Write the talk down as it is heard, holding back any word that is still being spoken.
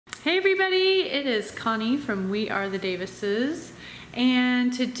Hey everybody, it is Connie from We Are the Davises,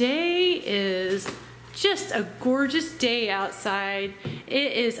 and today is just a gorgeous day outside.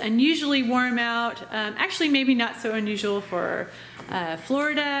 It is unusually warm out, actually maybe not so unusual for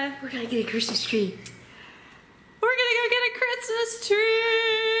Florida. We're gonna get a Christmas tree. We're gonna go get a Christmas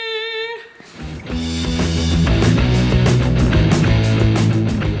tree!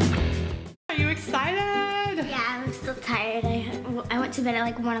 Are you excited? Yeah, I'm still tired. I went to bed at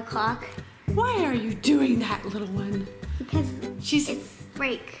like 1 o'clock. Why are you doing that, little one? Because it's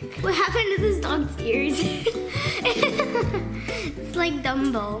break. What happened to this dog's ears? It's like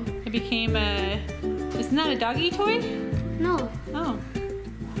Dumbo. It became isn't that a doggy toy? No. Oh.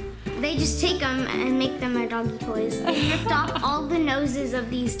 They just take them and make them our doggy toys. They ripped off all the noses of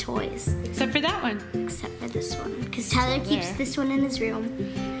these toys. Except for that one. Except for this one. Because Tyler keeps this one in his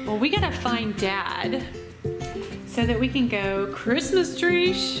room. Well, we gotta find Dad so that we can go Christmas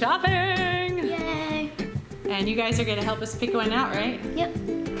tree shopping. Yay. And you guys are gonna help us pick one out, right? Yep.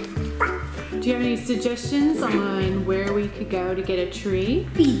 Do you have any suggestions on where we could go to get a tree?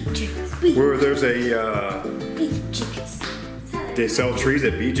 BJ's. Where there's a, BJ's. they sell trees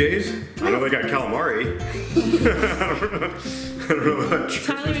at BJ's? I know they got calamari. I don't know about trees.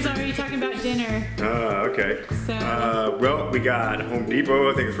 Tyler's already talking about dinner. Okay. So well, we got Home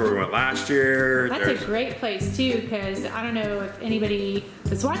Depot. I think it's where we went last year. that's a great place too, because I don't know if anybody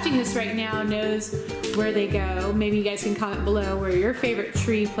that's watching this right now knows where they go. Maybe you guys can comment below where your favorite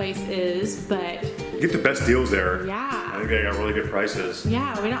tree place is, but You get the best deals there. yeah. I think they got really good prices.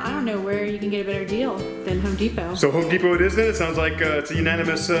 Yeah, I don't know where you can get a better deal than Home Depot. So Home Depot it is then? It sounds like it's a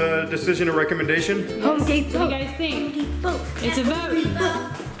unanimous decision or recommendation. Home Depot. What do you guys think? Home Depot. It's a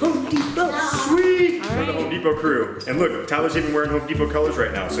vote. Home Depot. Sweet! All We're the right. Home Depot crew. And look, Tyler's even wearing Home Depot colors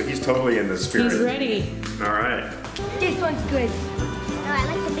right now, so he's totally in the spirit. He's ready. All right. This one's good. No, I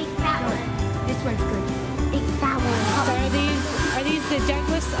like the big fat one. This one's good. Big fat one. So are these the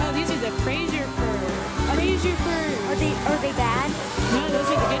Douglas? Oh, these are the Fraser fir. Fraser fir. Are they bad? No, those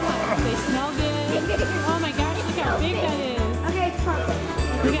are the good ones. They smell good. Oh my gosh, look how big that is. Okay, it's perfect.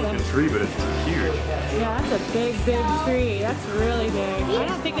 Look at Good them. tree, but it's huge. Yeah, that's a big tree. That's really big. I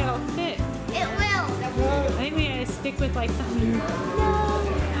don't think that'll fit. It will. I think we gotta stick with like something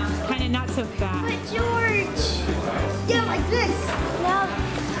kind of not so fat. But George. Yeah, like this. No.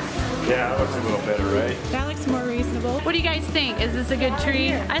 Yeah, that looks a little better, right? That looks more reasonable. What do you guys think? Is this a good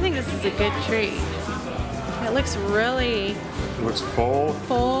tree? I think this is a good tree. It looks really It looks full.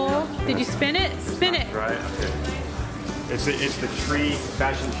 full. Did you spin it? Spin it. Right, okay. It's the tree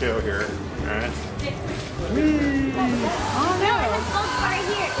fashion show here, alright? Oh no. Right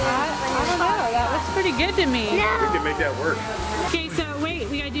here. I don't know. That looks pretty good to me. We No. can make that work. Okay, so wait,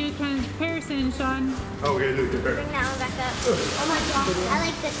 we gotta do a comparison, Sean. Oh, we gotta do the comparison. Bring that one back up. Oh my god. I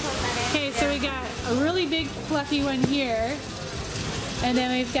like this one better. Okay, so we got a really big fluffy one here. And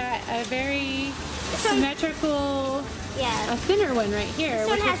then we've got a very symmetrical, Yeah. a thinner one right here. This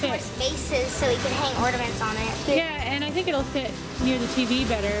one which will has more fit. spaces so we can hang ornaments on it. Yeah, and I think it'll fit near the TV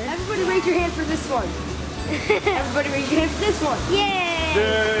better. Everybody raise your hand for this one. Everybody raise your hand for this one. Yay!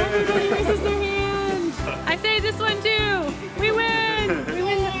 Everybody raises their hand. I say this one too. We win. We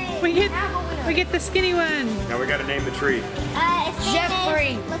win. We get the skinny one. Now we gotta name the tree. It's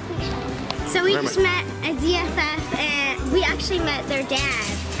Jeffrey. So we Where am just I? met at ZFF and we actually met their dad.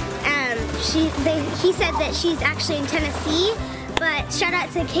 He said that she's actually in Tennessee, but shout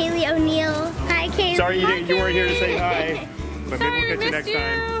out to Kayla O'Neill. Hi, Kayla. Sorry you weren't here to say hi, but Sorry maybe we we'll catch you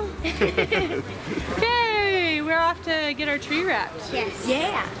missed next time. you. Okay, we're off to get our tree wrapped. Yes.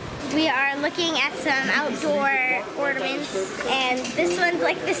 Yeah. We are looking at some outdoor ornaments, and this one's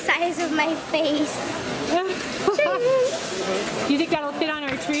like the size of my face. You think that'll fit on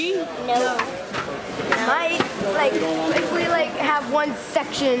our tree? No. Might, like, if we like have one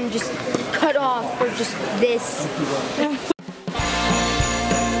section just cut off for just this.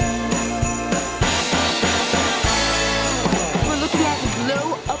 We're looking at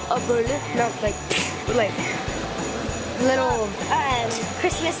blow up a balloon, not like little.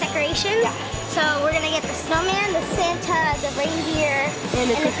 Christmas decorations. Yeah. So we're gonna get the snowman, the Santa, the reindeer, and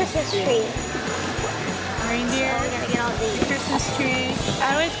the Christmas tree. Reindeer, So we're gonna get all these. Christmas tree.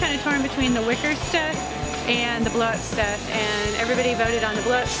 I was kind of torn between the wicker stuff and the blow up stuff, and everybody voted on the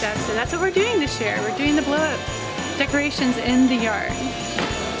blow up stuff, so that's what we're doing this year. We're doing the blow up decorations in the yard.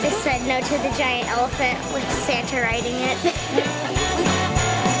 Just said no to the giant elephant with Santa riding it.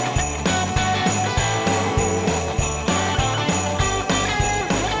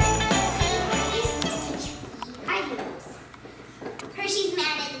 Hershey's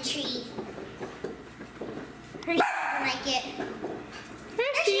mad at the tree. Hershey doesn't like it.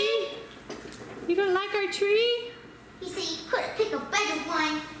 Hershey! You don't like our tree? He said you couldn't pick a better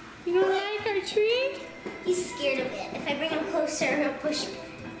one. You don't like our tree? He's scared of it. If I bring him closer, he'll push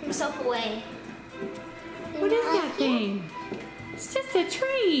himself away. What is that thing? It's just a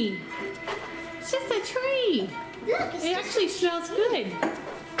tree. It's just a tree. Look, it's It actually smells good.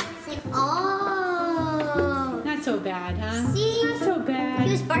 Oh. Not so bad, huh? See? Not so bad.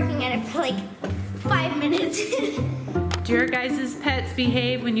 He was barking at it for like 5 minutes. Do your guys' pets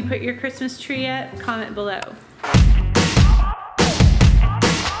behave when you put your Christmas tree up? Comment below.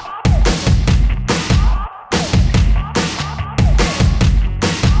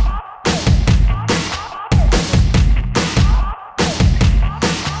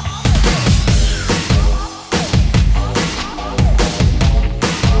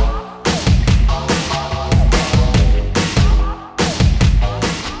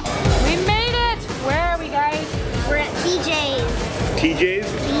 TJ's?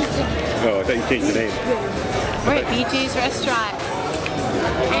 Oh, I thought you changed the name. We're at BJ's restaurant.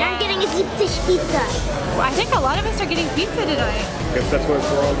 And I'm getting a deep dish pizza. Well, I think a lot of us are getting pizza tonight. Guess that's what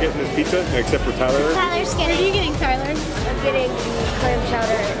we're all getting is pizza, except for Tyler. Tyler's What are you getting, Tyler? I'm getting clam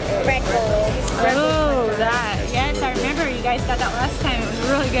chowder Red Bull. Oh, that. Yes, I remember you guys got that last time. It was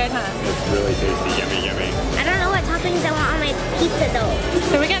really good, huh? It's really tasty. Yummy, yummy. I don't know what toppings I want on my pizza though.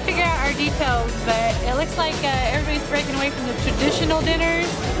 So we got to figure out our details, but it looks like everybody's breaking away from the traditional dinners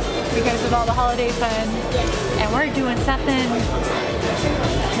because of all the holiday fun. Yes. And we're doing something.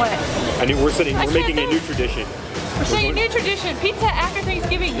 What? We're making a new tradition. We're starting a new tradition. Pizza after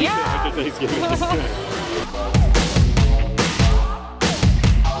Thanksgiving. Yeah. After Thanksgiving.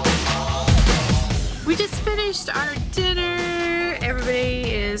 We just finished our dinner.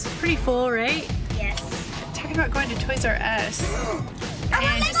 Everybody is pretty full, right? Yes. Talking about going to Toys R Us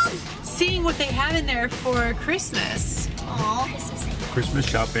and just seeing what they have in there for Christmas. Aw, Christmas. Christmas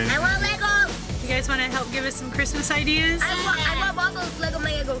shopping. I want Lego. You guys want to help give us some Christmas ideas? I want all those Lego.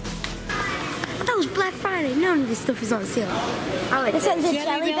 I thought it was Black Friday. None of this stuff is on sale. I like This that. one's a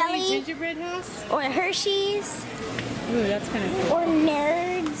Jelly Belly. Gingerbread house. Or Hershey's. Ooh, that's kind of cool. Or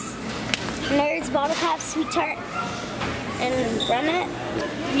Nerds. Nerds Bottle Cap Sweet Tart. And Runnet.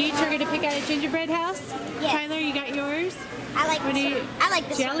 You each are going to pick out a gingerbread house? Yes. Tyler, you got yours? I like What do this you- one. I like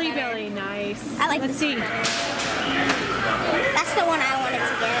this Jelly one better. Belly, nice. I like Let's this see. one better. That's the one I wanted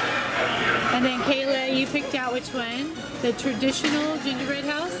to get. And then Kayla, you picked out which one? The traditional gingerbread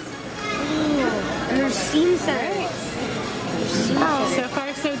house? And there's seams in it. Oh, so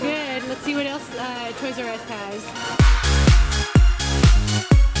far so good. Let's see what else Toys R Us has.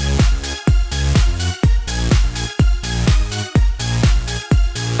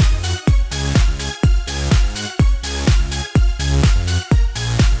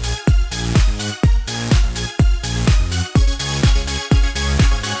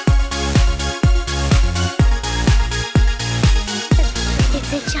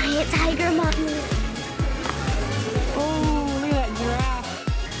 It's a giant tiger mommy. Oh, look at that giraffe.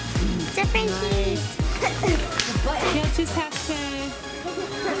 It's a Frenchie. You'll just have to...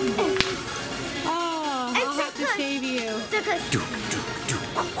 Oh, I'll have to save you. So close.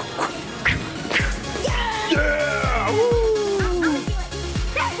 Yeah! Woo!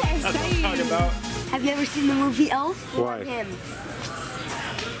 That's what I'm talking about. Have you ever seen the movie Elf? Why? Him.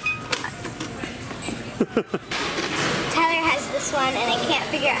 Tyler has this one, and I can't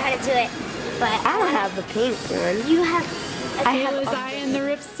figure out how to do it. But I don't have the pink one. You have. I have Kayla's eyeing the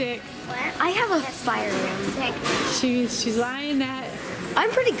ripstick. What? I have a fire one. She's eyeing that. I'm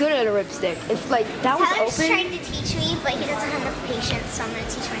pretty good at a ripstick. It's like that was Tyler's open. trying to teach me, but he doesn't have enough patience, so I'm going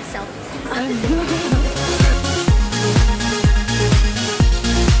to teach myself.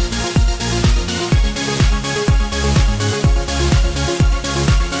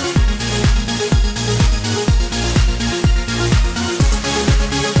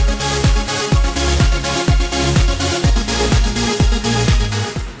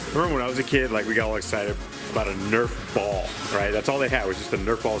 Remember when I was a kid, like we got all excited about a Nerf ball, right? That's all they had was just a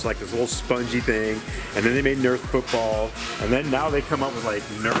Nerf ball. It's like this little spongy thing, and then they made Nerf football, and then now they come up with like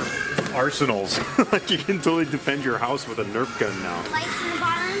Nerf arsenals. Like you can totally defend your house with a Nerf gun now. Lights in the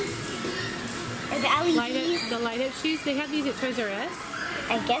bottom. Or the LEDs. The light up shoes, they have these at Toys R Us?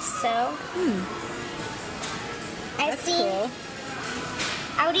 I guess so. I've That's seen. cool.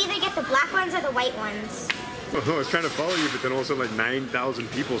 I would either get the black ones or the white ones. I was trying to follow you, but then all of a sudden like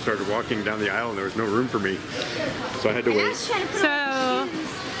 9,000 people started walking down the aisle and there was no room for me. So I had to And I wait. was trying to put So, on my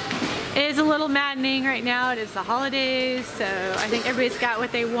shoes. it is a little maddening right now. It is the holidays, so I think everybody's got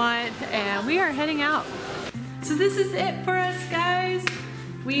what they want, and we are heading out. So this is it for us, guys.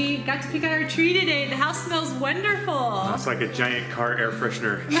 We got to pick out our tree today. The house smells wonderful. It's like a giant car air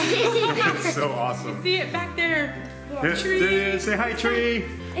freshener. It's so awesome. See it back there. Yes, Tree. there it is. Say hi, tree.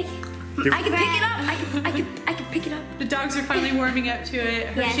 I can pick it up. I can pick it up. The dogs are finally warming up to it.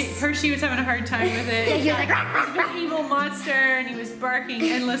 Hershey was having a hard time with it. Yeah, he was like, He was an evil monster, and he was barking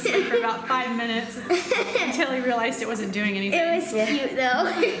endlessly for about 5 minutes until he realized it wasn't doing anything. it was cute though.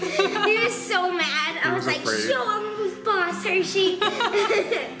 He was so mad. I was like, afraid. show him who's boss, Hershey.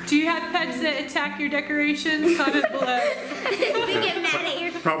 Do you have pets that attack your decorations? Comment below. They get mad at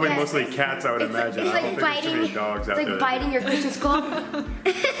your Probably mostly cats, I would imagine. It's I don't like think there's too many dogs out It's there. like biting your Christmas clock.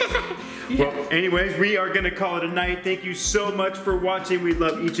 Well, anyways, we are going to call it a night. Thank you so much for watching. We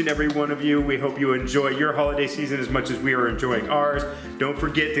love each and every one of you. We hope you enjoy your holiday season as much as we are enjoying ours. Don't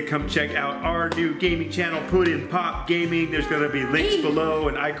forget to come check out our new gaming channel, Puddin' Pop Gaming. There's going to be links below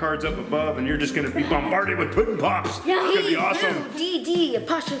and iCards up above, and you're just going to be bombarded with Puddin' Pops. It's going to be awesome.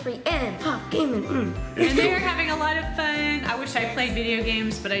 DD''N Pop Gaming. And they're having a lot of fun. I wish I played video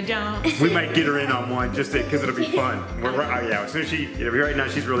games, but I don't. We might get her in on one just because it'll be fun. Yeah, as soon as right now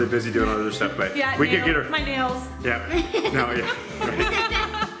she's really busy doing other stuff, but Yeah, we could get her. My nails. Yeah. No,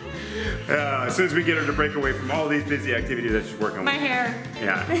 yeah. Right. As soon as we get her to break away from all these busy activities that she's working on. My hair.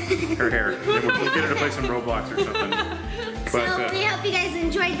 Yeah, her hair. Then we'll get her to play some Roblox or something. So we hope you guys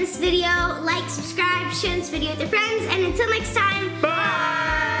enjoyed this video. Like, subscribe, share this video with your friends, and until next time,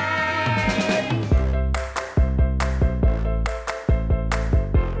 bye!